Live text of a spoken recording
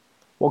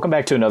Welcome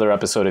back to another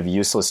episode of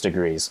Useless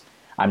Degrees.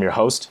 I'm your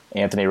host,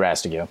 Anthony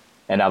Rastigue,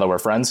 and now that we're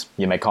friends,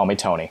 you may call me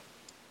Tony.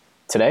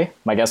 Today,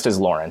 my guest is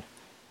Lauren.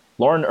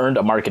 Lauren earned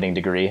a marketing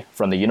degree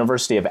from the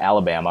University of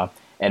Alabama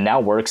and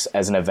now works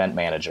as an event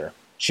manager.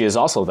 She is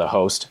also the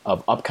host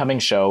of upcoming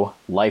show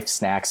Life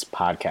Snacks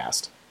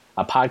Podcast,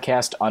 a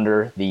podcast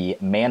under the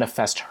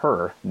Manifest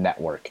Her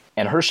network,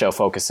 and her show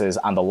focuses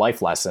on the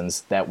life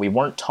lessons that we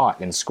weren't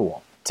taught in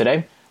school.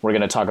 Today, we're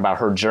going to talk about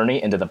her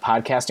journey into the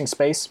podcasting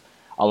space,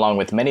 along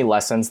with many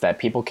lessons that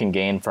people can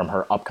gain from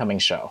her upcoming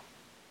show.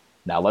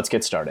 Now let's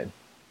get started.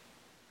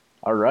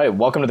 All right,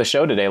 welcome to the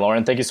show today,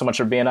 Lauren. Thank you so much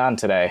for being on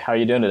today. How are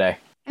you doing today?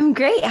 I'm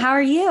great. How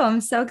are you? I'm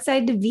so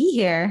excited to be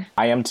here.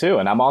 I am too,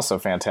 and I'm also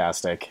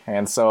fantastic.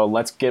 And so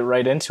let's get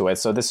right into it.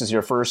 So this is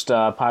your first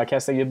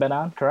podcast that you've been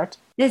on, correct?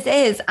 This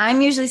is.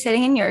 I'm usually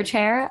sitting in your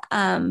chair,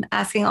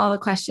 asking all the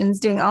questions,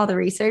 doing all the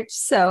research.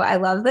 So I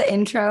love the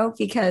intro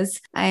because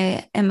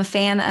I am a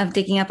fan of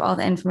digging up all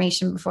the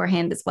information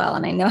beforehand as well,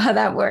 and I know how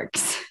that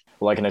works.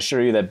 Well, I can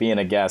assure you that being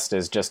a guest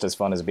is just as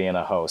fun as being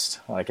a host.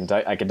 I can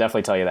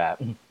definitely tell you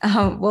that.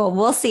 Oh, well,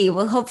 we'll see.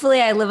 Well,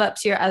 hopefully I live up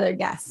to your other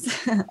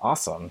guests.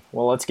 Awesome.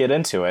 Well, let's get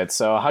into it.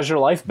 So how's your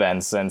life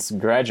been since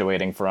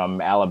graduating from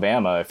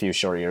Alabama a few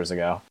short years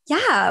ago?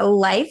 Yeah,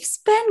 life's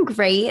been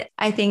great.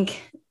 I think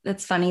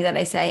that's funny that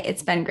I say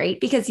it's been great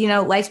because,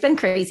 life's been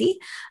crazy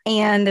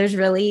and there's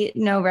really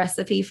no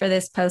recipe for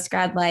this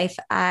post-grad life.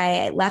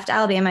 I left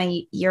Alabama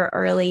a year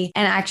early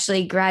and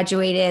actually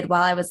graduated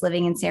while I was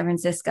living in San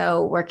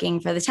Francisco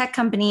working for the tech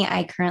company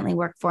I currently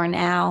work for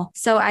now.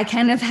 So I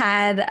kind of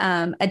had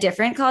a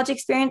different college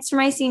experience for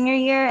my senior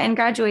year and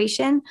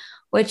graduation,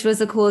 which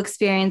was a cool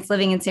experience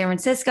living in San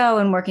Francisco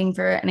and working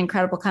for an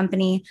incredible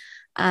company.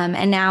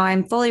 And now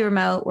I'm fully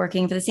remote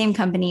working for the same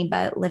company,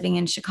 but living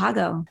in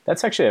Chicago.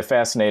 That's actually a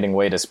fascinating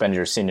way to spend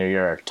your senior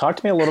year. Talk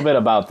to me a little bit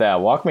about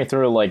that. Walk me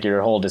through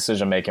your whole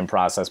decision-making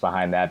process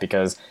behind that,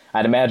 because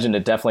I'd imagine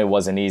it definitely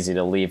wasn't easy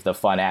to leave the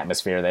fun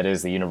atmosphere that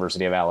is the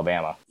University of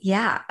Alabama.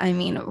 Yeah,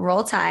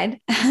 Roll Tide.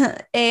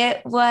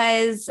 I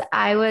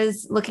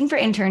was looking for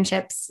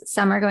internships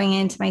summer going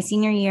into my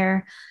senior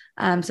year.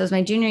 So it was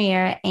my junior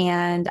year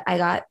and I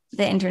got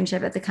the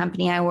internship at the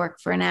company I work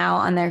for now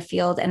on their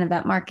field and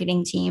event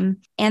marketing team.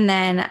 And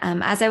then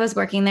as I was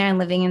working there and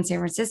living in San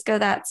Francisco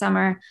that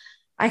summer,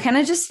 I kind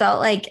of just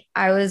felt like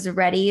I was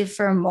ready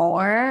for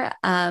more.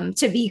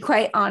 To be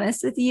quite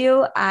honest with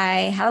you,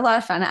 I had a lot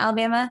of fun at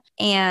Alabama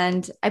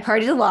and I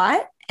partied a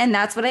lot. And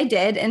that's what I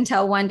did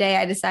until one day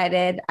I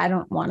decided I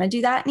don't want to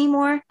do that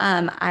anymore.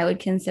 I would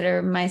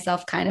consider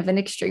myself kind of an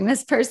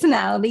extremist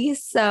personality.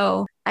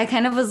 So I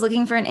kind of was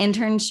looking for an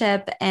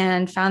internship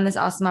and found this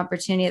awesome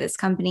opportunity at this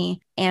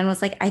company and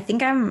was like, I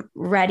think I'm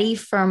ready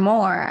for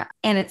more.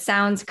 And it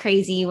sounds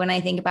crazy when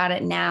I think about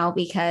it now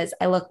because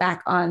I look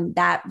back on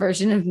that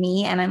version of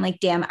me and I'm like,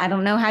 damn, I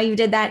don't know how you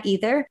did that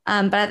either.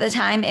 But at the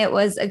time, it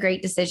was a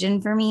great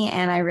decision for me.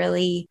 And I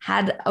really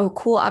had a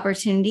cool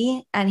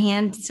opportunity at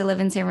hand to live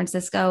in San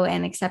Francisco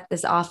and accept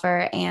this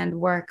offer and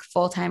work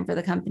full-time for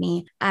the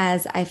company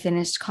as I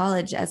finished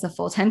college as a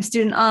full-time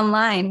student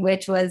online,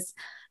 which was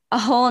a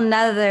whole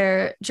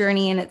nother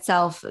journey in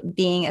itself,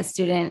 being a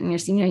student in your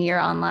senior year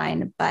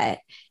online, but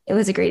it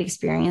was a great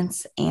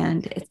experience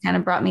and it's kind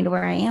of brought me to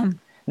where I am.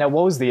 Now,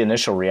 what was the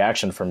initial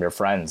reaction from your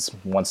friends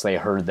once they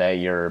heard that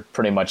you're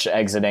pretty much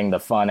exiting the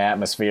fun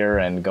atmosphere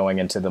and going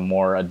into the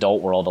more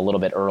adult world a little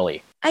bit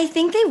early? I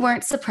think they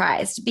weren't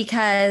surprised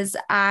because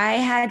I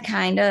had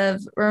kind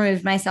of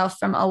removed myself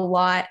from a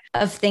lot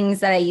of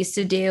things that I used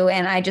to do.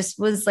 And I just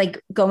was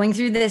like going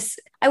through this.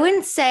 I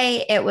wouldn't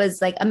say it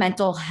was like a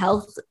mental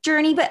health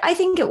journey, but I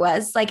think it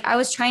was like I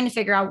was trying to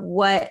figure out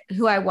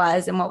who I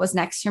was and what was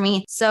next for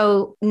me.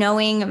 So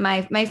knowing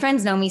my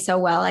friends know me so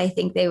well, I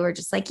think they were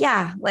just like,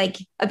 yeah, like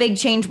a big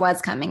change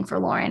was coming for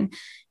Lauren.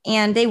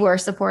 And they were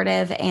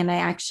supportive. And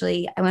I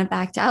went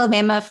back to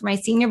Alabama for my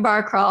senior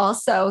bar crawl.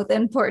 So the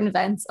important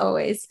events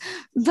always.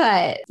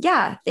 But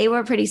yeah, they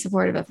were pretty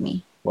supportive of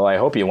me. Well, I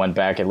hope you went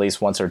back at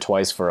least once or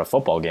twice for a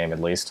football game, at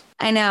least.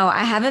 I know.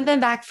 I haven't been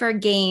back for a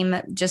game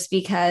just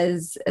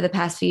because the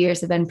past few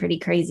years have been pretty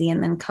crazy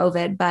and then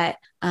COVID. But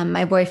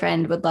my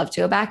boyfriend would love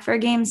to go back for a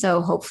game.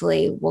 So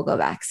hopefully we'll go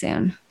back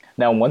soon.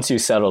 Now, once you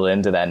settled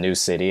into that new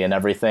city and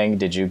everything,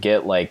 did you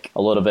get like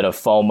a little bit of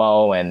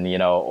FOMO and,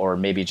 or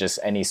maybe just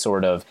any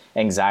sort of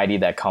anxiety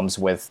that comes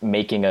with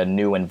making a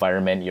new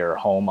environment your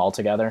home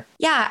altogether?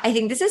 Yeah, I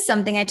think this is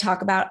something I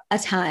talk about a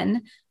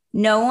ton.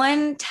 No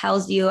one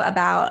tells you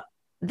about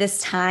this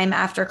time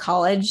after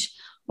college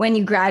when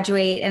you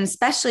graduate, and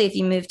especially if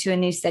you move to a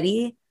new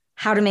city,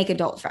 how to make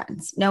adult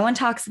friends. No one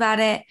talks about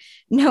it.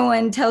 No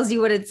one tells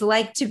you what it's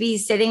like to be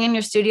sitting in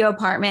your studio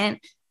apartment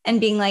and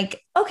being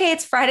like, okay,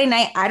 it's Friday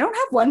night. I don't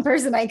have one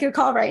person I could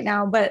call right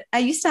now, but I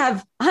used to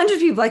have 100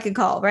 people I could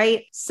call,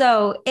 right?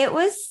 So it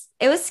was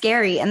it was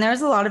scary and there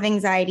was a lot of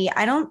anxiety.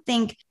 I don't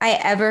think I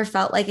ever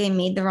felt like I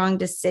made the wrong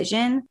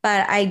decision,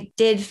 but I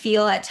did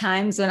feel at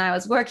times when I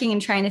was working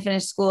and trying to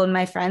finish school and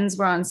my friends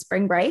were on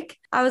spring break,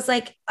 I was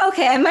like,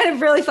 okay, I might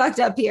have really fucked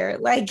up here.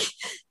 Like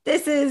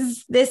this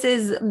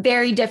is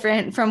very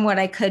different from what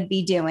I could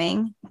be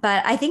doing.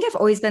 But I think I've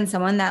always been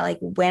someone that like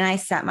when I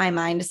set my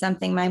mind to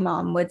something, my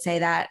mom would say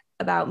that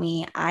about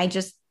me. I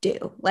just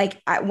do.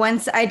 Like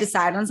once I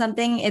decide on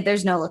something,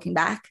 there's no looking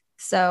back.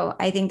 So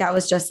I think that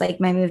was just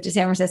like my move to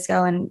San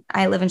Francisco, and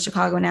I live in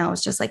Chicago now. It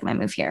was just like my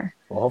move here.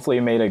 Well, hopefully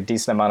you made a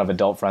decent amount of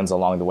adult friends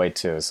along the way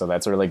too. So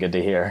that's really good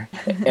to hear.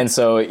 And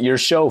so your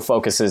show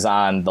focuses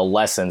on the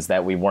lessons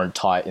that we weren't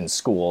taught in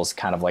schools,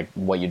 kind of like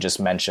what you just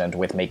mentioned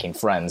with making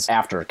friends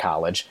after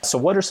college. So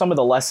what are some of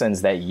the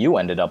lessons that you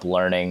ended up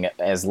learning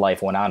as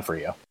life went on for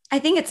you? I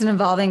think it's an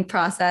evolving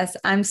process.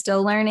 I'm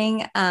still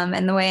learning.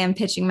 And the way I'm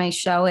pitching my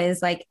show is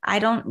like, I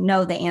don't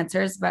know the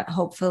answers, but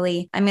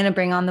hopefully I'm going to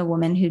bring on the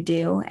women who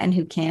do and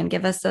who can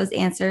give us those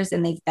answers.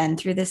 And they've been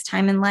through this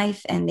time in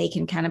life and they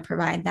can kind of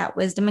provide that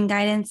wisdom and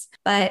guidance.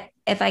 But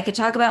if I could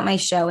talk about my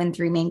show in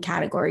three main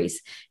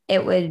categories,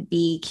 it would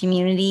be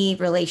community,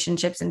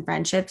 relationships, and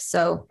friendships.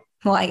 So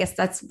well, I guess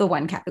that's the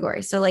one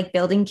category. So like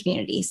building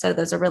community. So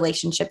those are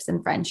relationships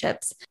and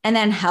friendships. And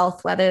then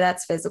health, whether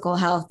that's physical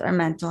health or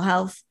mental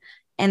health.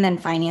 And then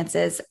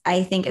finances.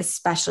 I think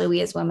especially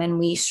we as women,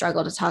 we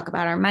struggle to talk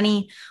about our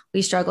money.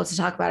 We struggle to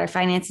talk about our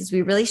finances.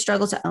 We really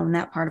struggle to own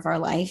that part of our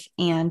life.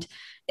 And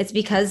it's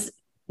because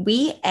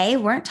we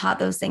weren't taught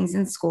those things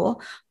in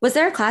school. Was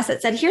there a class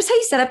that said, here's how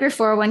you set up your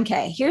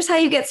 401k. Here's how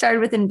you get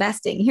started with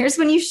investing. Here's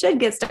when you should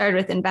get started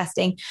with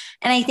investing.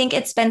 And I think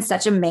it's been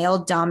such a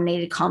male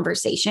dominated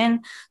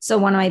conversation. So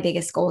one of my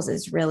biggest goals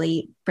is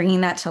really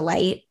bringing that to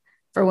light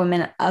for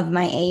women of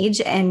my age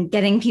and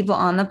getting people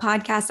on the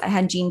podcast. I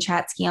had Jean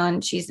Chatzky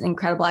on. She's an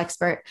incredible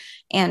expert.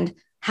 And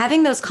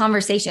having those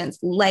conversations,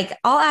 like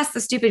I'll ask the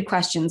stupid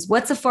questions.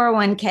 What's a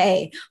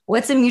 401k?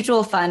 What's a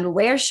mutual fund?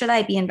 Where should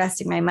I be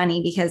investing my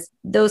money? Because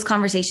those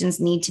conversations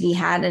need to be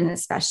had, and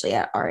especially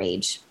at our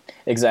age.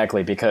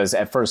 Exactly, because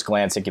at first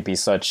glance, it could be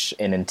such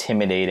an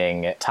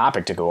intimidating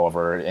topic to go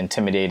over,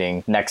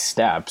 intimidating next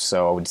step.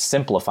 So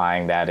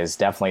simplifying that is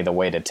definitely the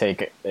way to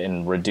take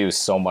and reduce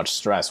so much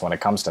stress when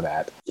it comes to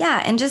that.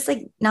 Yeah. And just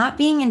like not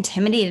being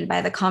intimidated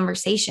by the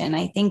conversation.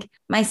 I think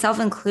myself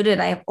included,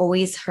 I have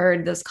always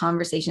heard those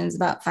conversations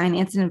about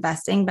finance and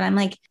investing, but I'm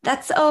like,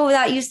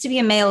 that used to be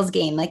a male's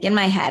game. Like in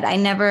my head, I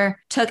never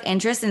took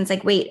interest. And it's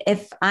like, wait,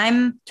 if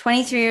I'm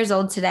 23 years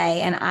old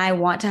today and I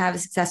want to have a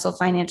successful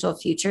financial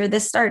future,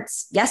 this starts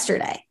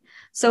yesterday.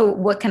 So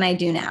what can I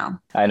do now?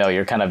 I know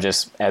you're kind of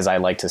just, as I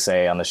like to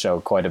say on the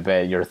show quite a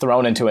bit, you're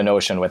thrown into an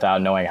ocean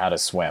without knowing how to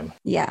swim.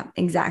 Yeah,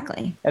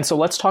 exactly. And so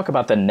let's talk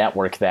about the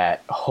network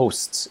that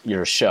hosts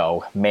your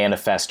show,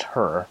 Manifest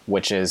Her,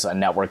 which is a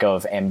network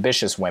of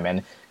ambitious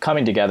women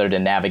coming together to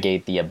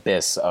navigate the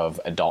abyss of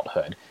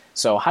adulthood.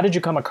 So how did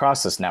you come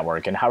across this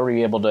network and how were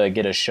you able to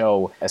get a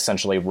show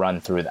essentially run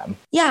through them?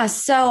 Yeah,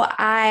 so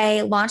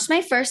I launched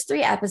my first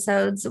 3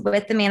 episodes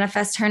with the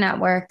Manifest Her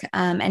Network.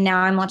 And now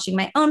I'm launching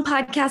my own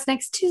podcast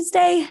next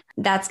Tuesday.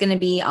 That's going to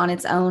be on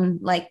its own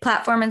like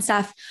platform and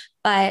stuff.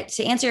 But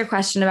to answer your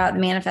question about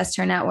the Manifest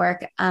Her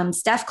Network,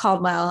 Steph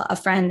Caldwell, a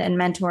friend and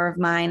mentor of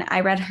mine,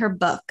 I read her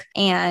book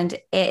and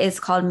it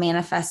is called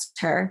Manifest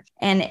Her.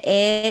 And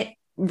it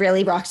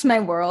really rocked my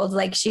world.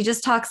 Like she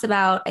just talks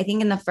about, I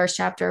think in the first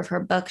chapter of her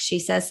book, she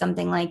says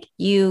something like,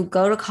 you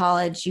go to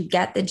college, you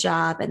get the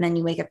job, and then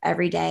you wake up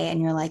every day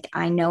and you're like,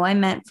 I know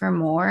I'm meant for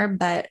more,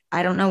 but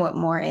I don't know what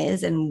more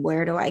is and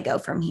where do I go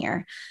from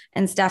here?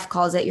 And Steph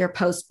calls it your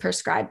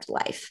post-prescribed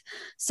life.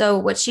 So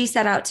what she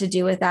set out to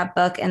do with that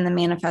book and the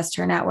Manifest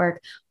Her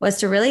Network was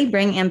to really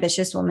bring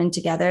ambitious women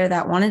together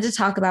that wanted to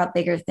talk about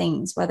bigger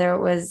things, whether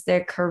it was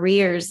their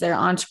careers, their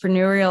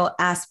entrepreneurial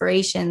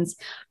aspirations,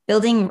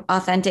 building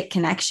authentic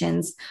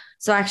connections.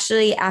 So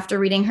actually, after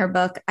reading her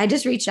book, I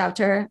just reached out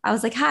to her. I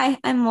was like, hi,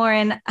 I'm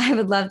Lauren. I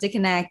would love to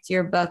connect.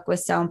 Your book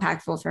was so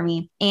impactful for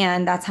me.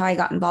 And that's how I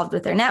got involved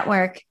with their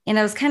network. And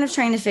I was kind of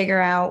trying to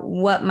figure out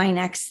what my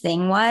next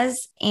thing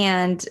was.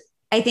 And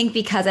I think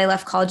because I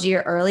left college a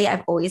year early,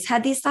 I've always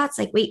had these thoughts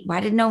like, wait, why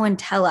did no one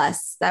tell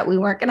us that we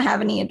weren't going to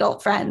have any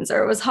adult friends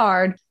or it was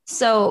hard?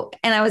 So,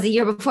 and I was a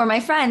year before my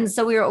friends.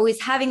 So we were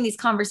always having these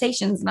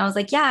conversations and I was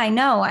like, yeah, I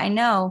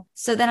know.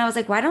 So then I was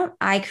like, why don't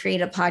I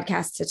create a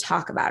podcast to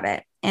talk about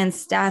it? And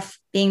Steph,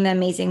 being the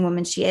amazing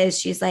woman she is,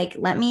 she's like,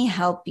 let me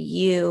help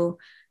you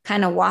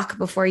kind of walk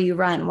before you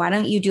run. Why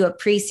don't you do a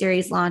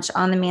pre-series launch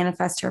on the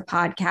Manifest Her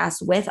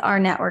podcast with our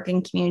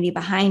networking community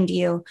behind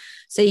you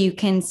so you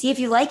can see if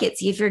you like it,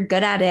 see if you're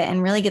good at it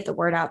and really get the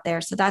word out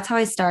there. So that's how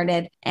I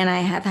started. And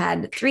I have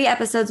had 3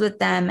 episodes with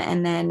them.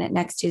 And then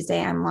next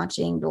Tuesday, I'm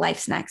launching the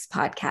Life's Next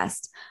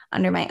podcast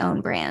under my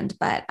own brand.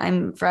 But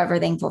I'm forever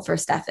thankful for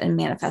Steph and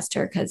Manifest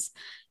Her because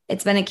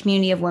it's been a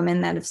community of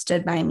women that have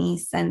stood by me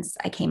since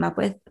I came up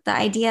with the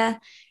idea.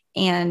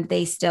 and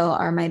they still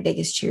are my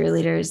biggest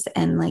cheerleaders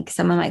and like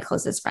some of my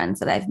closest friends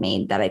that I've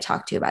made that I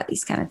talk to about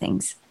these kind of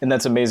things. And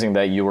that's amazing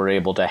that you were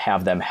able to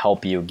have them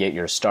help you get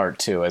your start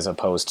too, as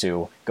opposed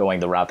to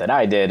going the route that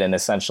I did and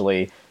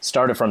essentially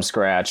started from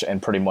scratch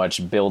and pretty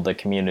much build a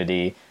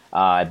community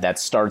that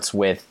starts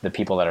with the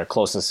people that are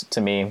closest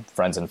to me,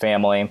 friends and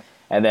family,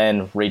 and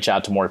then reach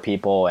out to more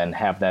people and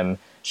have them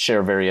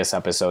share various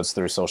episodes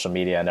through social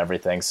media and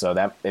everything. So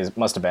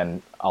must have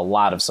been a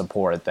lot of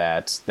support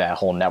that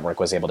whole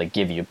network was able to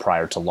give you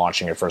prior to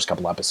launching your first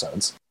couple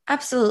episodes.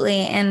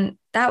 Absolutely. And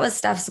that was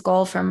Steph's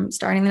goal from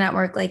starting the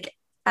network. Like,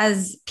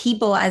 as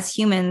people, as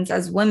humans,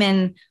 as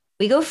women,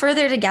 we go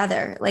further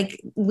together.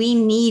 Like, we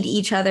need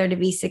each other to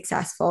be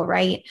successful,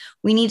 right?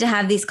 We need to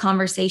have these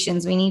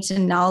conversations. We need to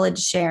knowledge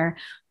share.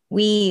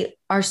 We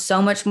are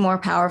so much more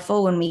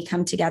powerful when we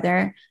come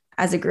together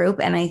as a group.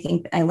 And I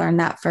think I learned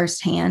that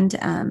firsthand.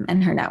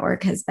 And her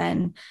network has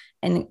been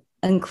an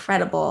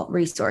incredible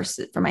resource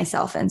for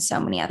myself and so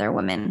many other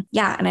women.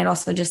 Yeah. And I'd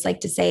also just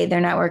like to say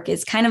their network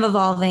is kind of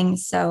evolving.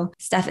 So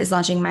Steph is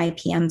launching My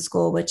PM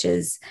School, which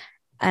is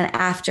an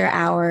after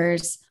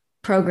hours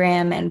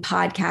program and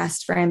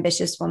podcast for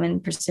ambitious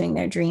women pursuing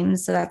their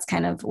dreams. So that's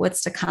kind of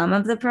what's to come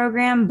of the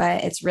program,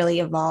 but it's really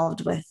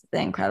evolved with the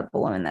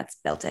incredible woman that's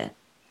built it.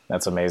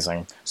 That's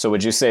amazing. So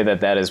would you say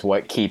that is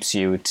what keeps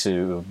you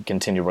to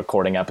continue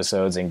recording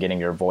episodes and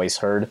getting your voice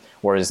heard?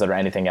 Or is there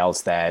anything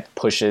else that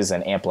pushes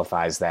and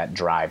amplifies that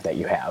drive that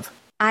you have?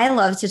 I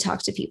love to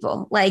talk to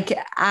people. Like,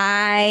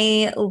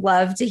 I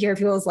love to hear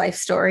people's life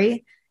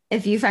story.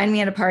 If you find me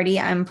at a party,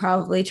 I'm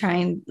probably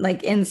trying,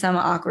 like, in some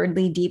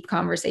awkwardly deep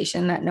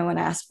conversation that no one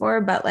asked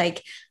for, but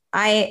like,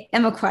 I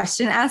am a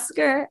question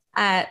asker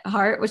at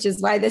heart, which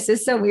is why this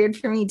is so weird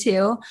for me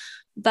too.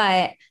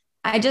 But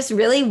I just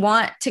really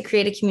want to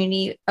create a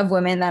community of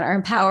women that are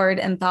empowered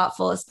and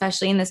thoughtful,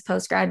 especially in this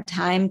post-grad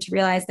time, to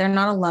realize they're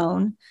not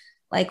alone.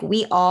 Like,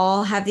 we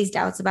all have these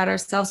doubts about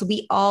ourselves.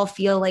 We all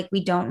feel like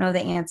we don't know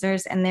the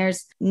answers, and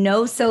there's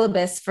no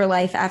syllabus for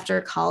life after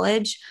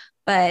college.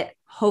 But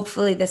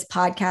hopefully this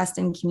podcast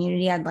and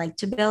community I'd like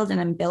to build and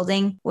I'm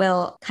building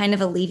will kind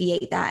of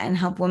alleviate that and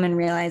help women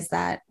realize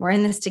that we're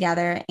in this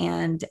together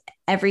and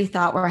every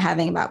thought we're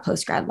having about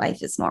post-grad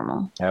life is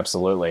normal.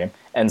 Absolutely.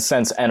 And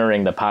since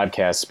entering the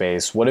podcast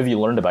space, what have you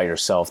learned about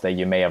yourself that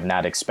you may have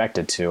not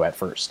expected to at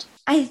first?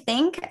 I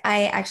think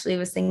I actually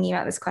was thinking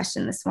about this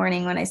question this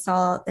morning when I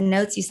saw the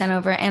notes you sent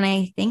over. And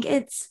I think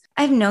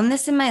I've known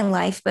this in my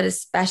life, but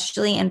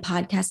especially in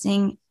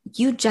podcasting,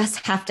 you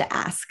just have to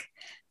ask.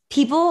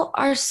 People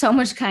are so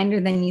much kinder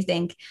than you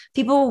think.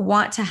 People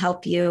want to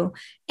help you.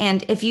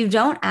 And if you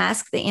don't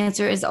ask, the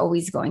answer is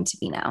always going to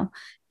be no.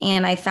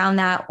 And I found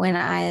that when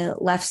I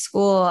left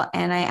school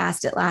and I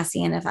asked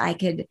Atlassian if I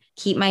could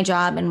keep my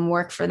job and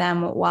work for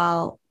them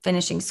while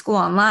finishing school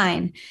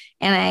online.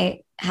 And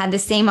I had the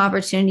same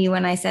opportunity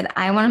when I said,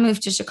 I want to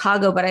move to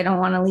Chicago, but I don't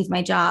want to leave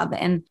my job.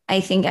 And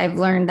I think I've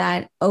learned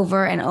that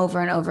over and over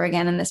and over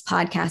again in this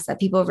podcast, that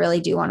people really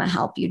do want to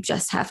help. You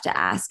just have to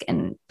ask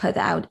and put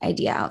that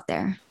idea out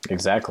there.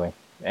 Exactly.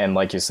 And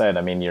like you said,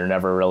 I mean, you're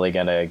never really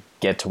going to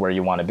get to where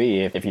you want to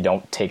be if you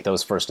don't take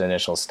those first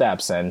initial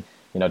steps and,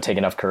 take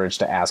enough courage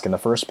to ask in the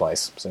first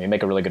place. So you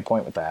make a really good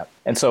point with that.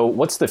 And so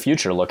what's the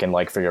future looking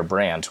like for your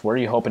brand? Where are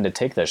you hoping to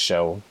take this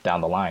show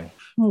down the line?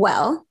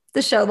 Well,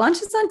 the show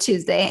launches on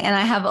Tuesday, and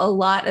I have a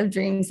lot of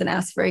dreams and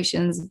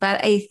aspirations,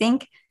 but I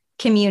think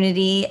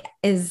community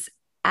is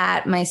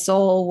at my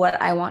soul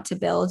what I want to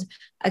build,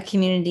 a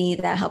community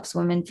that helps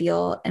women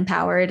feel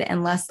empowered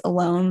and less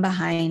alone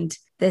behind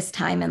this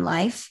time in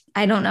life.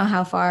 I don't know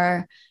how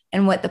far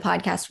and what the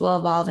podcast will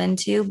evolve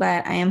into,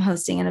 but I am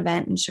hosting an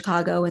event in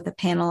Chicago with a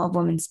panel of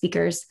women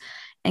speakers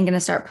and going to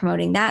start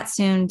promoting that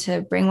soon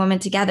to bring women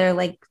together,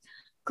 like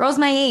girls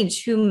my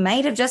age who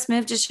might have just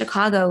moved to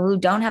Chicago, who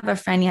don't have a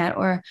friend yet,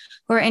 or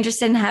who are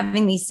interested in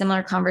having these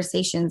similar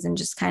conversations and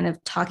just kind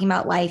of talking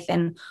about life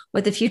and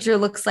what the future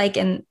looks like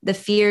and the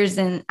fears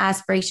and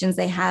aspirations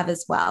they have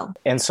as well.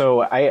 And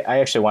so I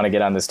actually want to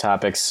get on this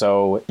topic.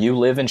 So you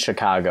live in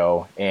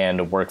Chicago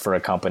and work for a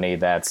company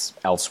that's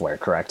elsewhere,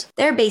 correct?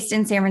 They're based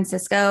in San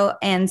Francisco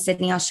and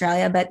Sydney,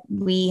 Australia, but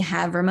we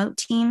have remote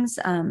teams.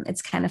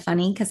 It's kind of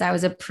funny because I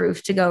was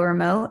approved to go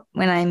remote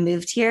when I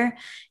moved here.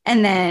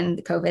 And then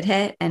COVID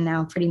hit, and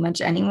now pretty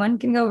much anyone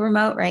can go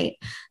remote, right?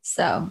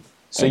 So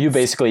you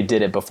basically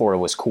did it before it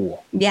was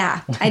cool.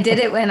 Yeah, I did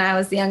it when I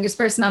was the youngest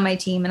person on my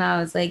team. And I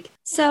was like,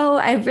 so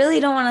I really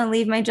don't want to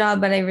leave my job,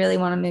 but I really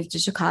want to move to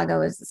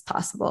Chicago. Is this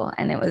possible?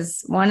 And it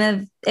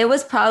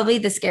was probably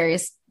the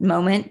scariest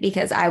moment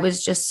because I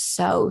was just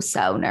so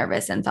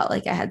nervous and felt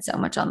like I had so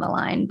much on the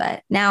line.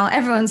 But now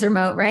everyone's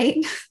remote, right?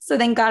 So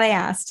thank God I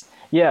asked.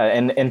 Yeah,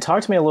 and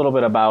talk to me a little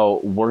bit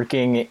about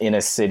working in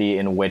a city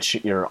in which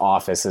your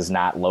office is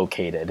not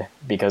located,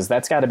 because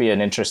that's got to be an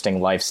interesting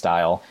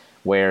lifestyle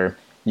where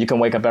you can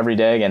wake up every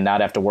day and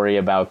not have to worry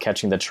about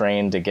catching the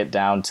train to get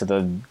down to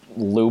the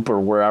Loop or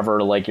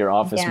wherever like your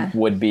office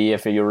would be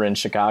if you were in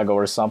Chicago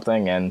or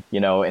something. And,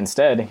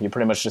 instead you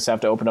pretty much just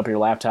have to open up your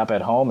laptop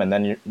at home and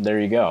then there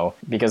you go.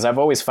 Because I've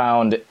always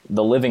found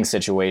the living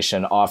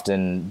situation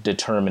often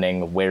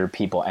determining where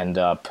people end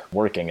up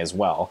working as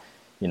well.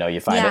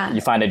 You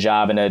find a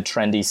job in a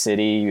trendy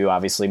city, you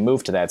obviously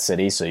move to that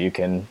city so you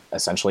can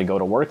essentially go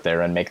to work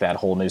there and make that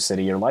whole new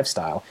city your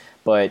lifestyle.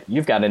 But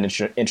you've got an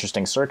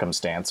interesting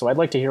circumstance. So I'd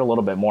like to hear a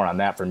little bit more on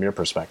that from your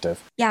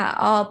perspective. Yeah,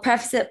 I'll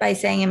preface it by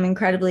saying I'm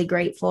incredibly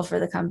grateful for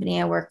the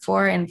company I work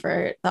for and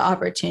for the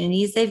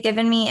opportunities they've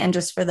given me and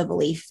just for the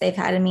belief they've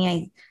had in me.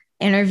 I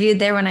interviewed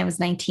there when I was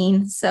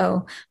 19.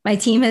 So my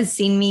team has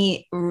seen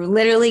me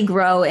literally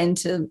grow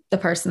into the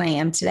person I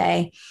am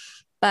today.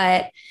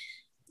 But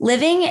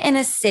living in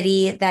a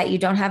city that you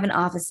don't have an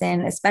office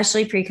in,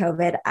 especially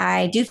pre-COVID,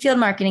 I do field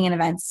marketing and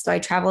events. So I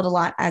traveled a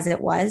lot as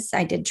it was.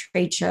 I did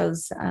trade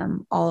shows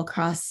all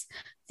across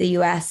the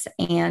US,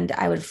 and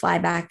I would fly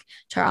back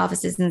to our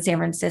offices in San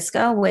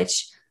Francisco,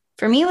 which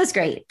for me was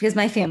great because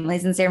my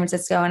family's in San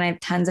Francisco and I have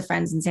tons of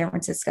friends in San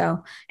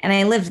Francisco. And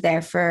I lived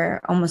there for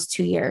almost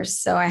 2 years.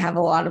 So I have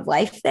a lot of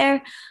life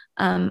there.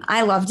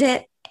 I loved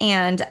it.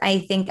 And I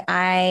think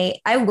I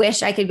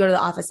wish I could go to the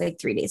office like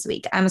 3 days a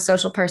week. I'm a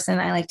social person.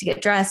 I like to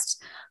get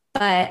dressed,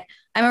 but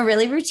I'm a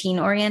really routine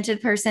oriented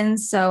person.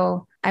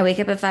 So I wake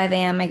up at 5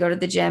 a.m. I go to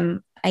the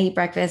gym, I eat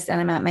breakfast, and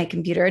I'm at my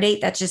computer at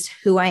 8. That's just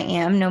who I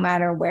am, no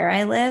matter where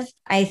I live.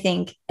 I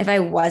think if I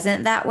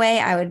wasn't that way,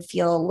 I would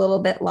feel a little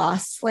bit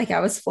lost, like I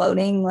was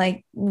floating,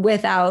 like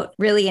without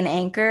really an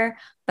anchor.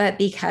 But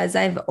because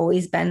I've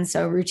always been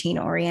so routine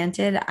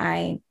oriented,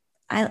 I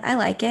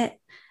like it.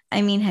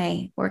 I mean,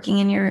 hey, working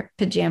in your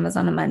pajamas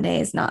on a Monday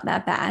is not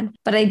that bad,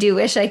 but I do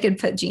wish I could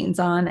put jeans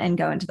on and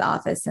go into the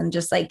office and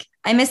just like,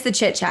 I miss the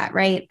chit chat,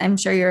 right? I'm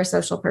sure you're a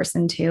social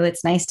person too.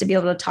 It's nice to be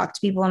able to talk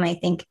to people. And I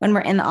think when we're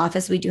in the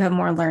office, we do have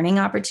more learning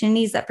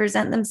opportunities that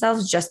present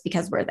themselves just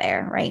because we're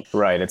there, right?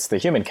 Right. It's the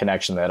human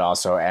connection that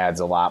also adds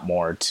a lot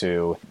more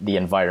to the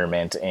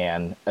environment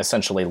and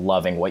essentially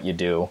loving what you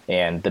do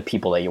and the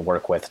people that you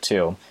work with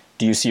too.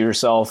 Do you see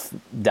yourself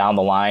down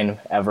the line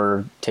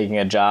ever taking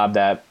a job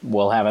that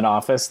will have an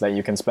office that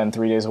you can spend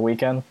 3 days a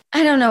week in?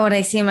 I don't know what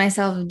I see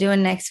myself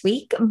doing next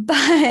week,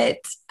 but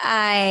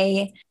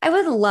I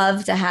would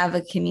love to have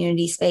a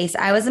community space.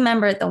 I was a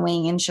member at the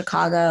Wing in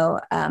Chicago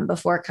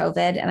before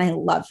COVID, and I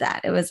loved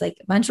that. It was like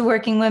a bunch of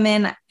working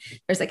women.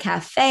 There's a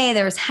cafe,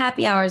 there was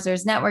happy hours,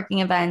 there's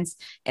networking events.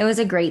 It was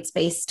a great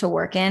space to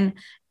work in.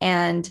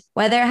 And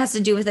whether it has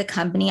to do with a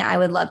company, I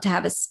would love to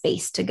have a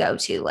space to go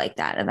to like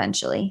that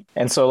eventually.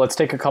 And so let's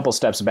take a couple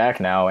steps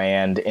back now.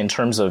 And in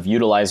terms of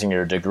utilizing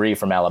your degree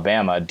from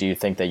Alabama, do you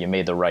think that you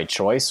made the right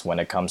choice when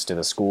it comes to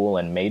the school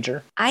and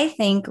major? I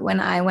think when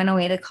I went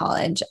away to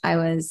college, I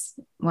was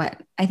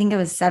I think I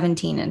was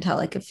 17 until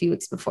like a few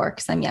weeks before,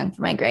 because I'm young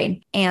for my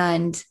grade.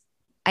 And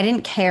I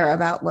didn't care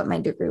about what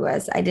my degree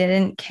was. I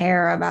didn't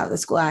care about the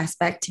school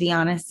aspect, to be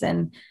honest.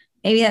 And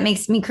maybe that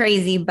makes me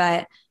crazy,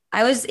 but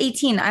I was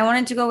 18. I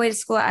wanted to go away to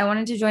school. I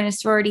wanted to join a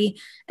sorority,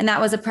 and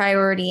that was a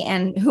priority.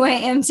 And who I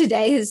am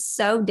today is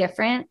so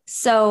different.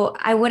 So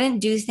I wouldn't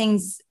do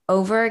things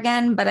over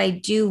again, but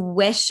I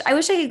wish I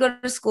could go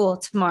to school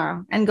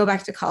tomorrow and go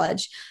back to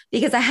college,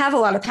 because I have a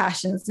lot of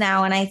passions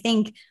now. And I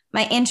think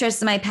my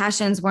interests and my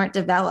passions weren't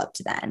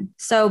developed then.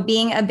 So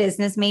being a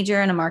business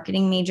major and a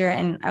marketing major,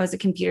 and I was a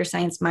computer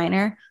science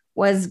minor,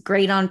 was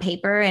great on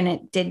paper. And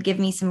it did give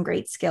me some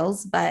great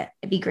skills, but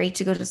it'd be great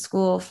to go to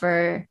school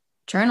for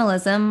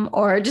journalism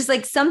or just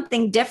like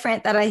something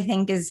different that I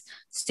think is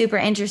super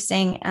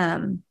interesting.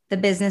 The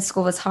business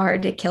school was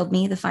hard. It killed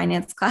me, the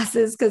finance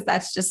classes, because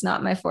that's just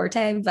not my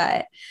forte,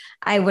 but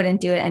I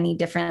wouldn't do it any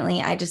differently.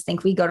 I just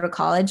think we go to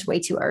college way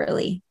too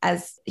early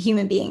as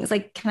human beings.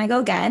 Like, can I go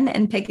again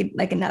and pick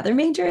like another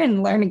major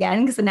and learn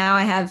again? Because now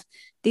I have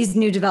these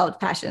new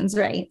developed passions,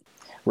 right?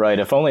 Right.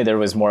 If only there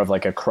was more of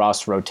like a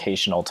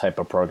cross-rotational type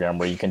of program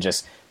where you can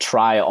just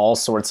try all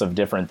sorts of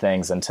different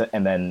things and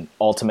then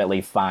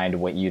ultimately find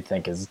what you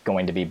think is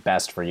going to be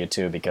best for you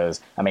too. Because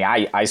I mean,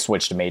 I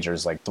switched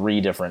majors like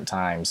 3 different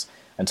times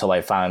until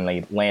I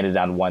finally landed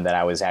on one that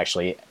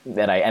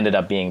I ended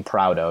up being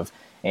proud of.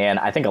 And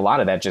I think a lot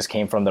of that just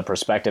came from the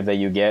perspective that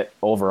you get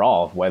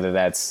overall, whether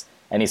that's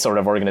any sort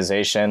of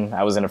organization.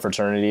 I was in a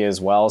fraternity as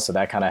well, so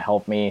that kind of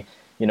helped me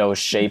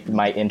shape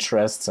my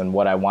interests and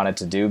what I wanted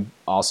to do,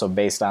 also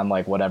based on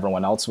like what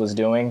everyone else was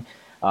doing,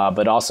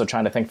 but also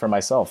trying to think for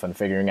myself and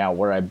figuring out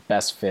where I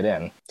best fit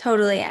in.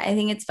 Totally. I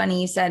think it's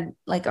funny you said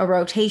like a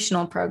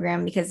rotational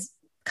program, because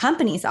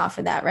companies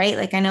offer that, right?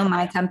 Like I know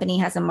my company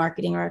has a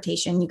marketing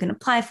rotation you can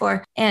apply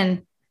for.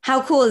 And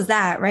how cool is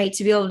that, right?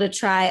 To be able to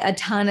try a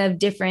ton of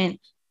different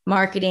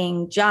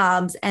marketing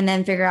jobs and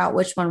then figure out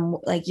which one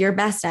like you're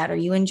best at or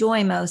you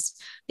enjoy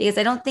most, because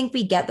I don't think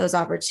we get those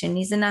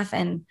opportunities enough.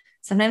 And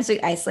sometimes we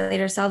isolate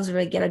ourselves,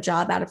 we get a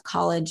job out of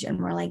college and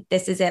we're like,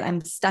 this is it.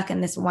 I'm stuck in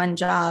this one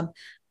job,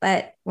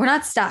 but we're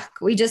not stuck.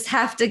 We just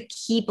have to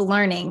keep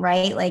learning,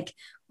 right? Like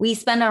we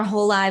spend our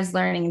whole lives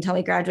learning until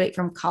we graduate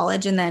from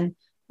college. And then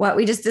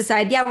we just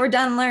decide, yeah, we're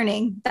done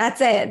learning.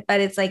 That's it.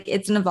 But it's like,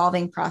 it's an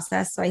evolving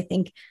process. So I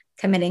think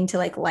committing to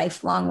like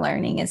lifelong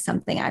learning is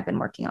something I've been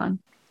working on.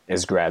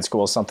 Is grad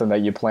school something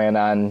that you plan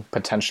on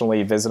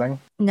potentially visiting?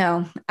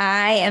 No,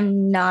 I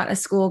am not a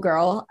school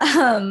girl.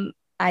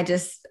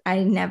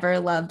 I never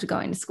loved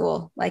going to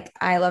school. Like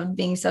I loved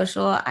being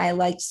social. I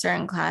liked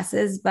certain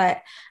classes,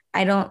 but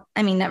I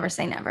mean, never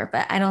say never,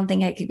 but I don't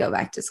think I could go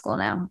back to school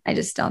now. I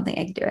just don't think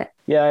I could do it.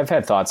 Yeah, I've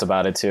had thoughts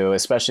about it too,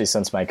 especially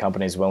since my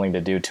company's willing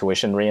to do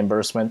tuition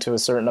reimbursement to a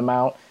certain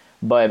amount.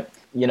 But,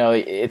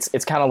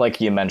 it's kind of like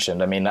you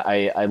mentioned. I mean,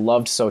 I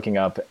loved soaking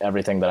up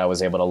everything that I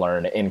was able to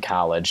learn in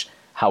college.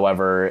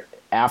 However,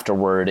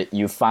 afterward,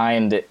 you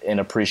find an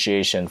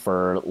appreciation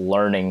for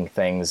learning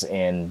things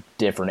in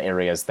different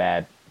areas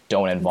that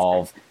don't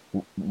involve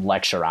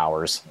lecture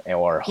hours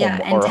or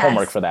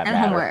homework for that matter.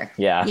 Homework.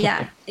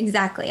 Yeah,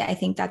 exactly. I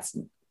think that's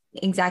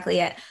exactly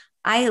it.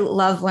 I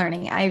love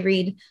learning. I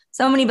read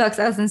so many books.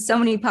 I listen to so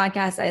many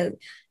podcasts. I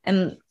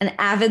am an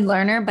avid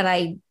learner, but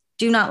I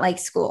do not like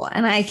school.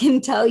 And I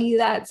can tell you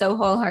that so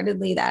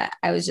wholeheartedly that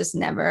I was just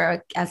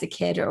never, as a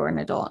kid or an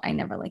adult, I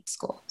never liked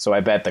school. So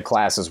I bet the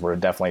classes were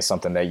definitely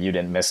something that you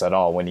didn't miss at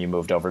all when you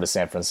moved over to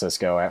San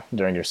Francisco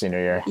during your senior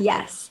year.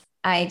 Yes,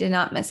 I did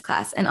not miss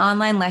class. And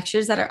online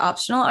lectures that are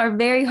optional are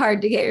very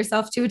hard to get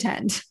yourself to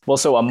attend. Well,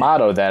 so a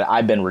motto that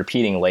I've been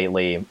repeating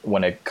lately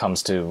when it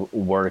comes to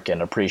work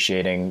and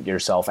appreciating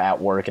yourself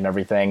at work and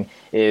everything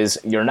is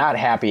you're not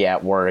happy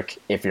at work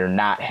if you're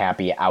not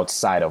happy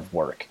outside of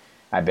work.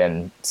 I've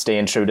been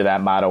staying true to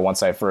that motto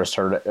once I first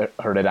heard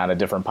it on a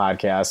different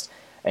podcast.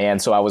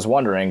 And so I was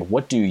wondering,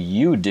 what do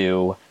you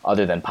do,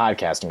 other than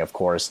podcasting, of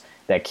course,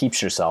 that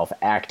keeps yourself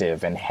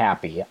active and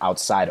happy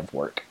outside of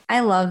work? I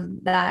love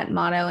that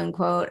motto and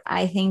quote.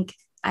 I think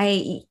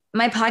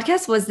my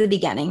podcast was the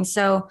beginning.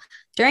 So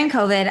during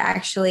COVID,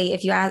 actually,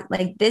 if you ask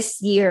like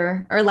this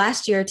year or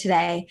last year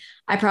today,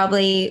 I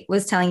probably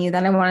was telling you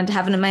that I wanted to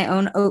have my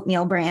own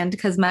oatmeal brand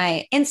because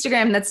my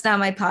Instagram, that's not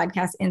my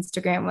podcast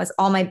Instagram, was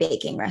all my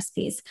baking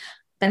recipes.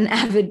 Been an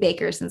avid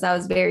baker since I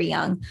was very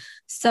young.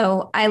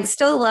 So I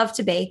still love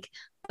to bake,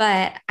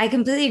 but I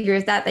completely agree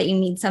with that you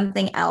need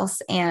something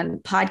else.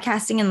 And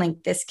podcasting and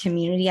like this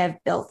community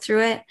I've built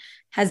through it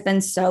has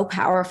been so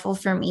powerful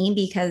for me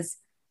because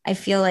I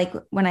feel like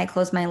when I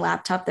close my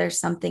laptop, there's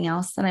something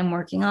else that I'm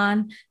working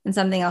on and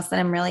something else that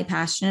I'm really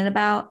passionate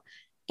about.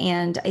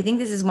 And I think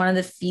this is one of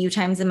the few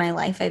times in my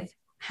life I've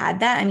had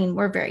that. I mean,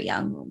 we're very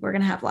young. We're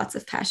going to have lots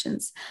of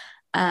passions.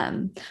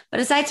 But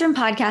aside from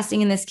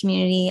podcasting in this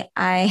community,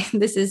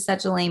 this is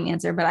such a lame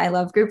answer, but I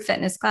love group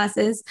fitness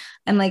classes.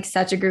 I'm like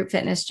such a group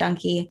fitness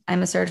junkie.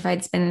 I'm a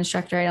certified spin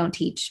instructor. I don't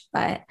teach,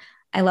 but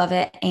I love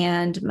it.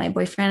 And my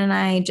boyfriend and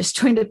I just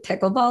joined a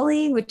pickleball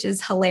league, which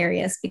is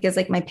hilarious because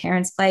like my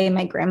parents play and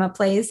my grandma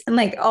plays and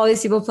like all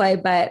these people play,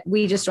 but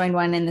we just joined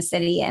one in the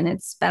city and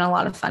it's been a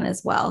lot of fun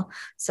as well.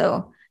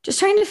 So just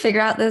trying to figure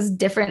out those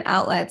different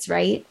outlets,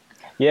 right?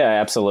 Yeah,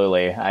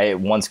 absolutely.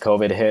 Once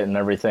COVID hit and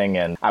everything,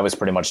 and I was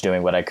pretty much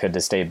doing what I could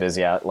to stay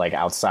busy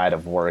outside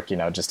of work,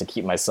 just to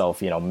keep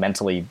myself,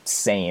 mentally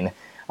sane.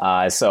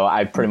 So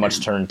I pretty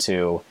much turned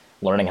to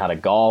learning how to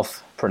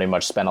golf, pretty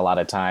much spent a lot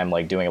of time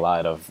doing a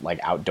lot of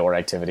outdoor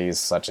activities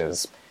such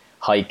as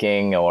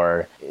hiking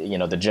or,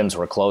 the gyms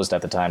were closed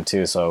at the time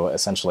too. So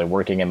essentially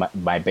working in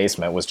my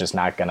basement was just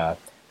not gonna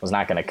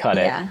cut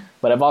it. Yeah.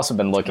 But I've also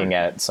been looking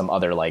at some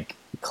other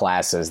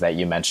classes that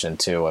you mentioned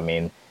too. I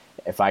mean,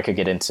 if I could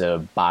get into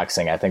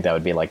boxing, I think that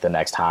would be the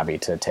next hobby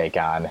to take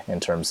on in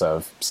terms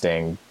of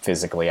staying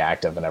physically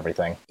active and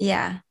everything.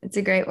 Yeah, it's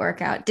a great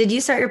workout. Did you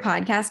start your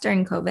podcast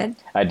during COVID?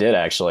 I did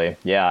actually.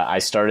 Yeah, I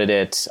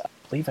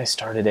believe I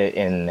started it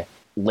in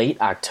late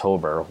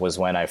October was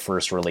when I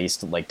first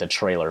released the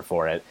trailer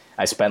for it.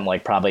 I spent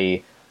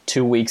probably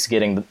 2 weeks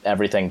getting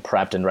everything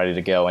prepped and ready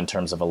to go in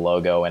terms of a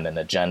logo and an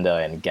agenda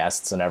and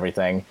guests and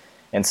everything.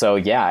 And so,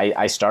 yeah,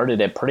 I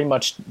started it pretty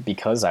much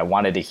because I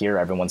wanted to hear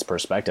everyone's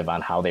perspective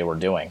on how they were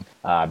doing.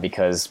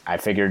 Because I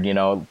figured,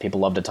 people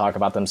love to talk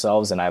about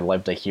themselves and I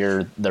love to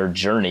hear their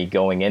journey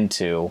going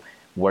into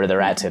where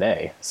they're at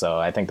today. So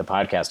I think the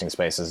podcasting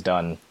space has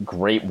done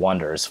great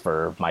wonders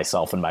for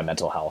myself and my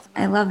mental health.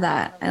 I love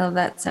that. I love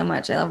that so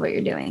much. I love what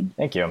you're doing.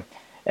 Thank you.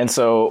 And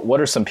so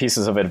what are some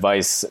pieces of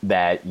advice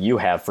that you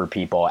have for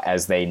people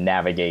as they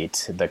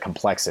navigate the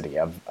complexity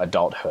of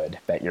adulthood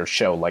that your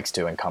show likes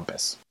to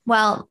encompass?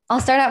 Well, I'll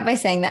start out by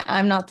saying that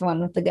I'm not the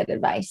one with the good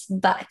advice,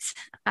 but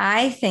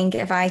I think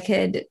if I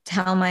could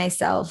tell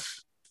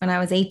myself when I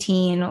was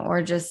 18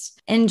 or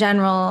just in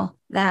general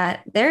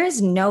that there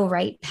is no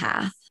right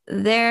path.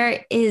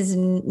 There is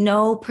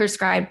no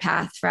prescribed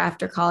path for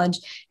after college,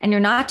 and you're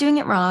not doing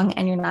it wrong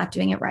and you're not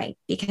doing it right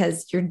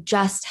because you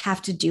just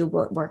have to do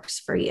what works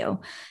for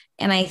you.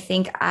 And I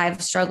think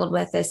I've struggled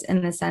with this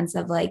in the sense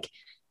of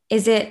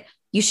is it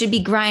you should be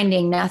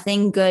grinding.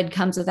 Nothing good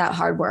comes without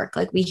hard work.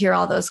 We hear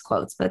all those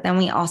quotes, but then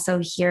we also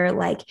hear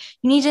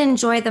you need to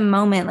enjoy the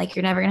moment.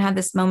 You're never going to have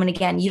this moment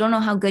again. You don't know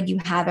how good you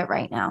have it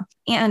right now.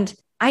 And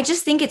I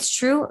just think it's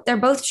true. They're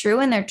both true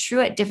and they're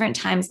true at different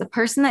times. The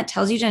person that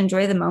tells you to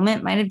enjoy the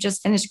moment might have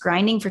just finished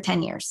grinding for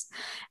 10 years.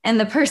 And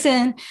the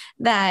person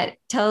that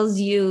tells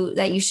you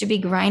that you should be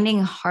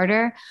grinding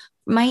harder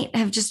might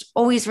have just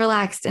always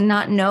relaxed and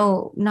not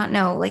know.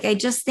 Like, I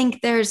just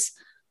think there's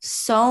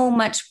so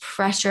much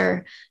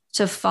pressure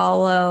to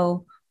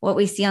follow what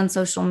we see on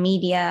social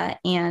media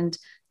and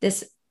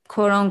this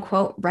quote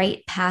unquote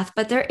right path,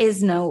 but there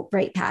is no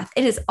right path.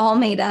 It is all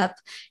made up.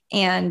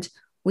 And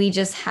we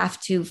just have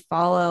to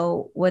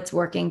follow what's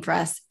working for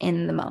us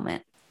in the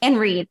moment and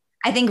read.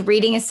 I think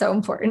reading is so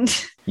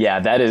important. Yeah,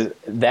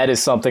 that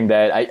is something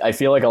that I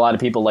feel like a lot of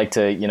people like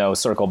to,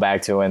 circle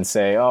back to and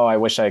say, oh, I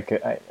wish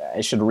I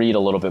should read a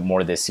little bit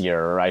more this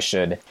year, or I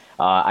should.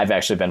 I've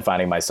actually been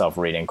finding myself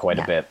reading quite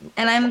a bit.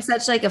 And I'm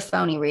such like a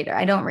phony reader.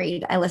 I don't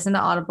read. I listen to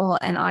Audible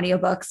and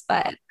audiobooks,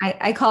 but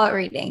I call it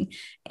reading.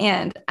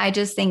 And I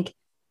just think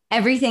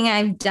everything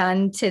I've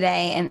done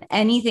today and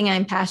anything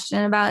I'm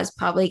passionate about has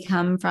probably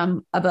come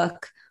from a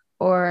book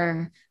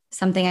or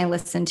something I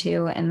listened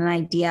to and an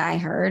idea I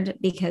heard,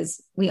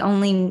 because we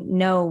only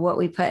know what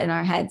we put in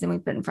our heads and we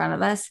put in front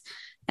of us.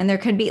 And there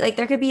could be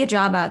a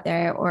job out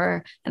there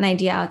or an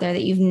idea out there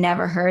that you've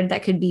never heard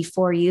that could be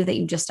for you that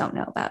you just don't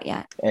know about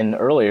yet. And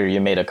earlier you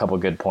made a couple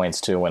good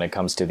points too when it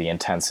comes to the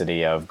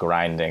intensity of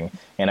grinding.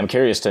 And I'm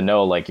curious to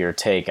know like your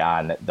take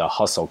on the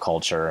hustle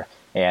culture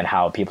and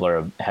how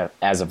people have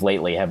as of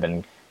lately have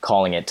been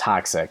calling it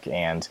toxic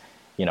and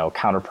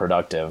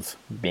counterproductive,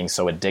 being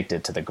so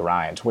addicted to the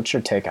grind. What's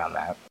your take on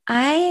that?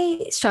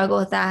 I struggle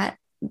with that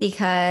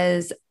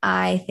because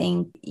I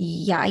think,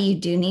 yeah, you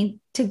do need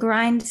to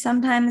grind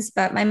sometimes,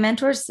 but my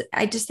mentors,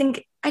 I just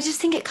think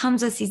it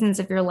comes with seasons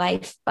of your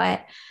life.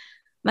 But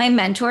my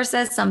mentor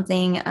says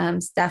something,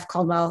 Steph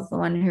Caldwell, the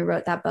one who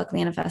wrote that book,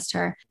 Manifest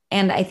Her.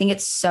 And I think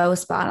it's so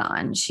spot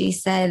on. She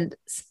said,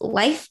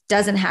 life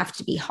doesn't have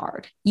to be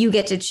hard. You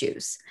get to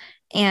choose.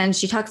 And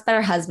she talks about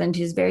her husband,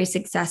 who's a very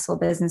successful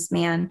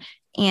businessman.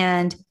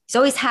 And he's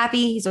always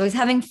happy. He's always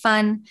having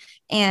fun.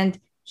 And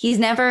he's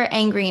never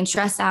angry and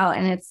stressed out.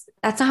 And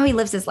that's not how he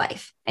lives his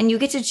life. And you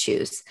get to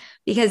choose,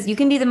 because you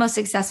can be the most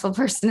successful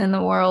person in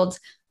the world,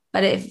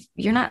 but if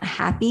you're not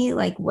happy,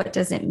 like, what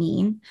does it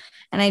mean?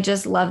 And I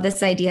just love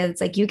this idea.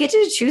 It's like, you get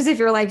to choose if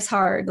your life's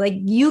hard, like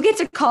you get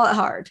to call it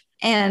hard.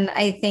 And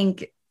I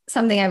think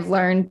something I've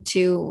learned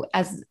too,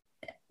 as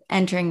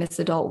entering this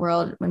adult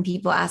world, when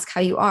people ask how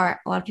you are,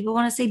 a lot of people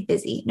want to say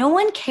busy. No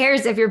one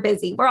cares if you're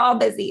busy. We're all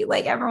busy.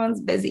 Like, everyone's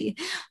busy.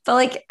 But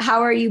like, how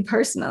are you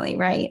personally?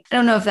 Right. I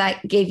don't know if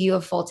that gave you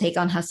a full take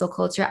on hustle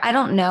culture. I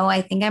don't know.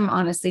 I think I'm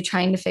honestly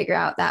trying to figure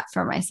out that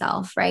for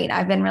myself. Right.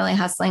 I've been really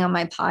hustling on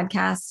my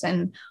podcast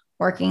and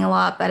working a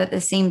lot, but at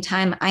the same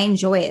time, I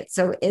enjoy it.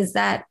 So is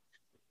that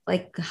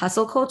like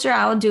hustle culture?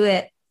 I'll do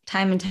it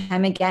time and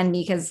time again,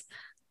 because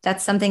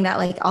that's something that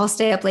like I'll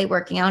stay up late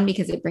working on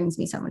because it brings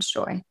me so much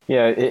joy.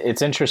 Yeah,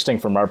 it's interesting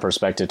from our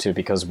perspective too,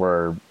 because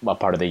we're a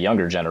part of the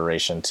younger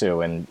generation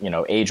too. And,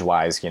 age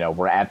wise,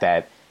 we're at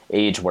that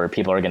age where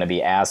people are going to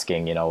be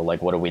asking,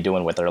 like, what are we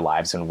doing with our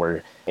lives? And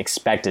we're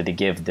expected to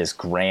give this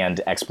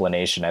grand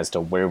explanation as to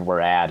where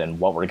we're at and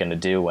what we're going to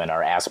do and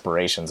our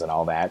aspirations and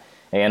all that.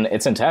 And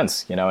it's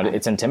intense,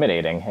 it's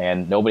intimidating.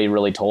 And nobody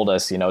really told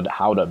us,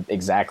 how to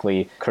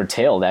exactly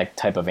curtail that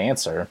type of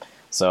answer.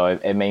 So,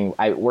 I mean,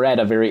 we're at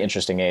a very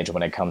interesting age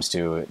when it comes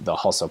to the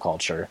hustle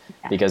culture,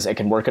 because it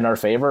can work in our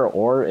favor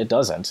or it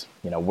doesn't.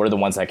 We're the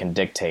ones that can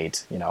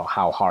dictate,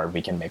 how hard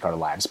we can make our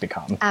lives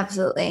become.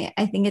 Absolutely.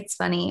 I think it's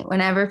funny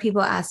whenever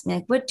people ask me,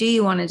 like, what do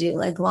you want to do?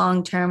 Like,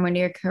 long term, what are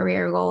your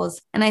career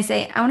goals? And I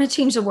say, I want to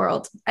change the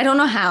world. I don't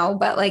know how,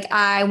 but like,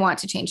 I want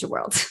to change the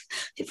world.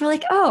 People are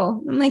like,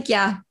 oh, I'm like,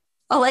 yeah,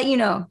 I'll let you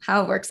know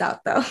how it works out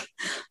though.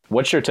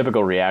 What's your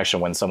typical reaction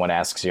when someone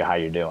asks you how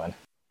you're doing?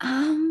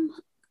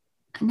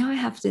 Now I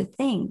have to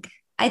think.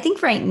 I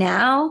think right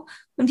now,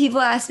 when people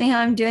ask me how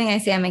I'm doing, I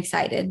say I'm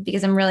excited,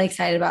 because I'm really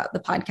excited about the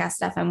podcast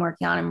stuff I'm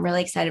working on. I'm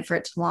really excited for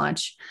it to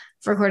launch.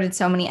 I've recorded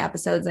so many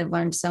episodes. I've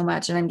learned so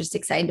much, and I'm just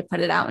excited to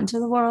put it out into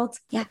the world.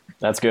 Yeah.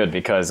 That's good,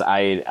 because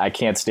I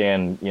can't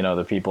stand,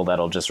 the people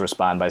that'll just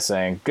respond by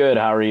saying, good,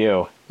 how are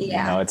you?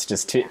 Yeah. It's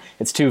just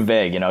too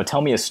vague.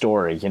 Tell me a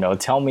story,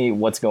 tell me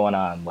what's going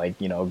on. Like,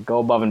 go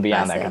above and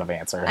beyond that kind of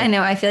answer. I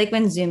know. I feel like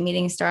when Zoom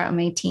meetings start on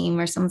my team,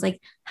 or someone's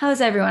like, how's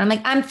everyone? I'm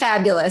like, I'm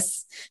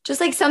fabulous. Just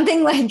like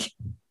something like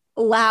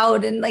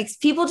loud, and like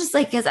people just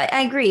like, because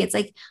I agree. It's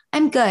like,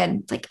 I'm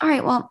good. It's like, all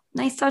right, well,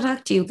 nice to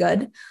talk to you.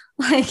 Good.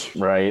 Like,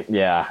 right.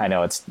 Yeah, I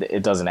know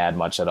it doesn't add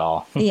much at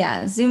all.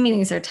 Yeah. Zoom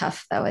meetings are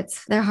tough though.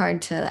 They're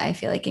hard to, I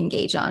feel like,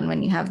 engage on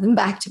when you have them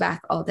back to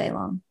back all day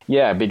long.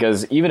 Yeah.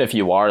 Because even if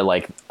you are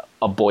like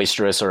a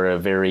boisterous or a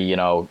very,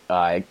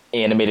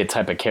 animated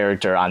type of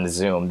character on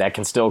Zoom, that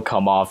can still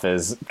come off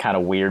as kind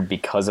of weird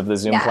because of the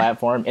Zoom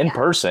platform. In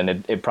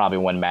person, it probably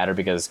wouldn't matter,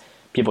 because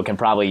people can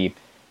probably,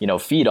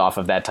 feed off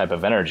of that type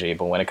of energy.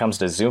 But when it comes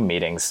to Zoom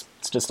meetings,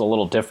 it's just a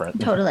little different.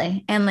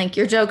 Totally. And like,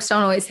 your jokes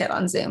don't always hit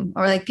on Zoom,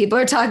 or like people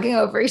are talking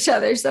over each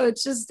other. So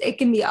it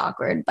can be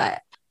awkward,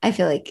 but I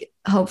feel like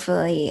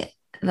hopefully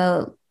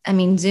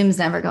Zoom's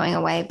never going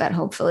away, but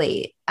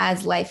hopefully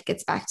as life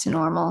gets back to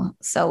normal,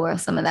 so will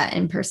some of that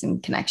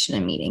in-person connection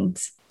and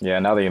meetings. Yeah,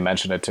 now that you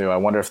mention it too, I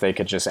wonder if they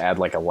could just add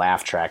like a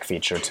laugh track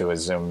feature to a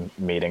Zoom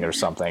meeting or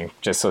something,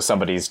 just so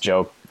somebody's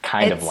joke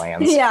kind of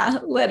lands. Yeah,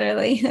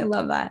 literally. I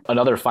love that.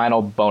 Another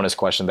final bonus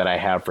question that I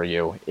have for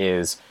you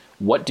is,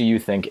 what do you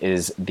think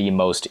is the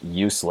most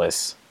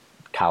useless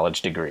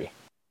college degree?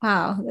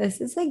 Wow,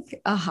 this is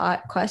like a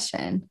hot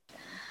question.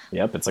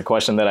 Yep, it's a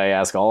question that I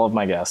ask all of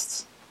my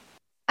guests.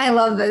 I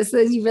love this.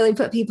 You really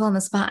put people on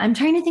the spot. I'm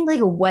trying to think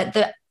like what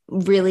the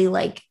really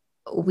like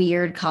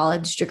weird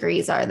college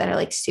degrees are that are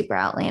like super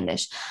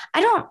outlandish.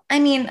 I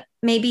mean,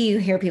 maybe you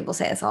hear people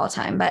say this all the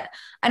time, but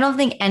I don't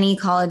think any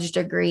college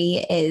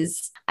degree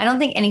is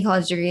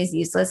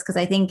useless because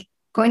I think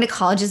going to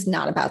college is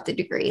not about the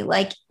degree.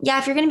 Like, yeah,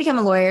 if you're going to become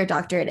a lawyer or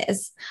doctor, it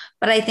is.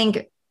 But I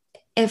think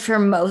if for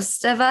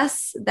most of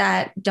us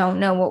that don't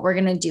know what we're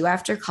going to do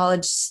after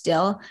college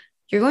still,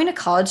 you're going to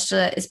college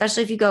to,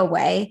 especially if you go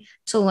away,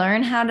 to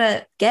learn how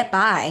to get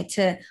by,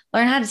 to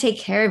learn how to take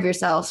care of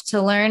yourself,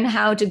 to learn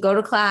how to go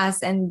to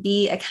class and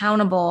be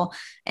accountable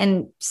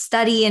and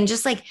study and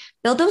just like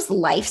build those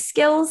life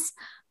skills.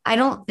 I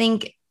don't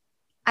think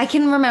I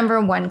can remember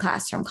one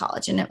class from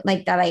college and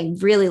like that I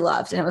really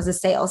loved. And it was a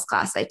sales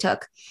class I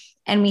took.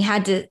 And we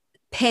had to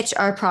pitch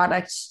our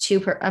product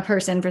to a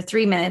person for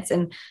 3 minutes.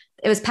 And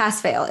it was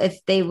pass fail.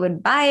 If they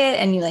would buy it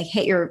and you like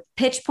hit your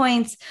pitch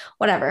points,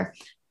 whatever.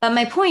 But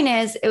my point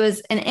is, it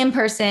was an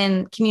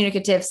in-person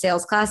communicative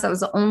sales class. That was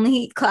the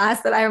only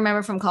class that I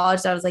remember from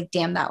college that I was like,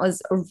 damn, that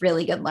was a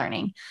really good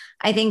learning.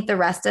 I think the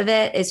rest of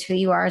it is who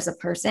you are as a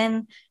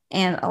person.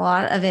 And a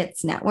lot of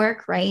it's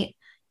network, right?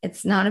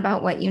 It's not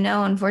about what you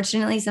know.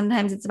 Unfortunately,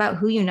 sometimes it's about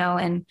who you know.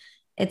 And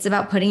it's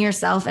about putting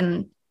yourself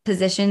in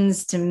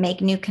positions to make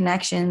new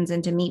connections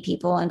and to meet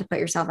people and to put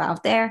yourself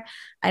out there.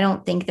 I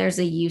don't think there's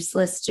a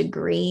useless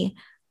degree.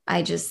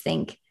 I just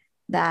think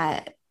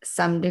that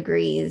some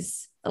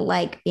degrees,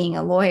 like being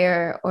a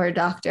lawyer or a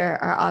doctor,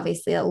 are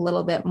obviously a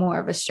little bit more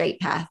of a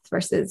straight path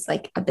versus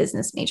like a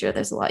business major.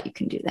 There's a lot you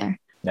can do there.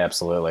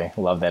 Absolutely.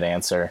 Love that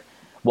answer.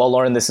 Well,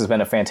 Lauren, this has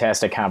been a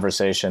fantastic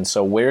conversation.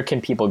 So where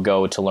can people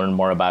go to learn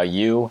more about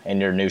you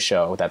and your new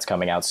show that's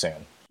coming out soon?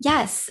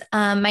 Yes.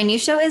 My new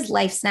show is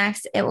Life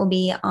Snacks. It will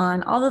be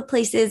on all the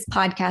places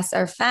podcasts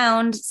are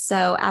found.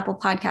 So Apple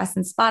Podcasts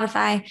and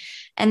Spotify.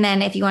 And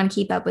then if you want to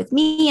keep up with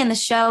me and the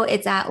show,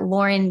 it's at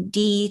Lauren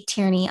D.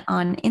 Tierney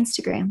on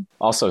Instagram.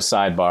 Also,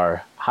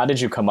 sidebar, how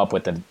did you come up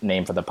with the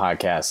name for the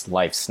podcast,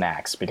 Life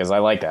Snacks? Because I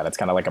like that. It's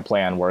kind of like a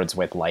play on words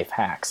with life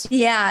hacks.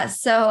 Yeah.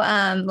 So,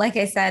 like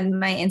I said,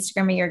 my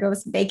Instagram a year ago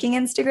was baking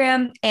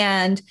Instagram.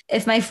 And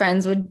if my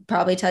friends would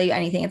probably tell you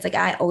anything, it's like,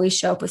 I always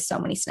show up with so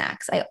many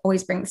snacks. I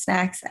always bring the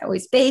snacks. I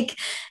always bake.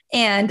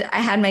 And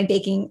I had my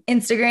baking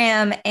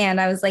Instagram and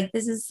I was like,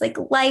 this is like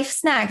life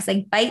snacks,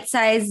 like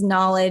bite-sized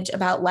knowledge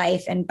about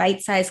life and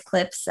bite-sized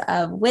clips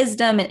of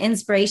wisdom and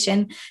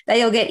inspiration that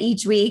you'll get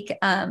each week.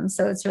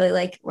 So it's really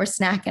like we're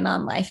snacking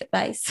on life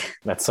advice.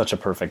 That's such a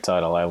perfect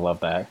title. I love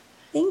that.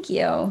 Thank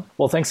you.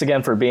 Well, thanks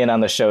again for being on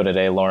the show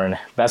today, Lauren.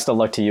 Best of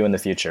luck to you in the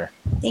future.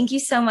 Thank you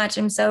so much.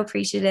 I'm so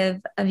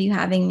appreciative of you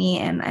having me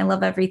and I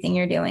love everything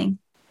you're doing.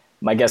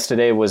 My guest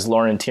today was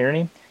Lauren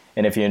Tierney.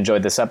 And if you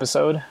enjoyed this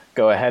episode,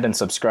 go ahead and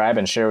subscribe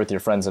and share with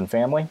your friends and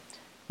family.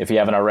 If you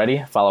haven't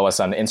already, follow us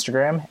on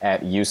Instagram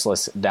at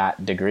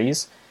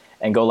useless.degrees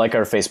and go like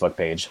our Facebook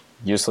page,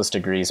 Useless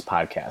Degrees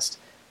Podcast.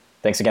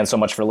 Thanks again so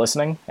much for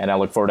listening, and I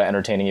look forward to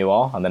entertaining you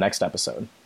all on the next episode.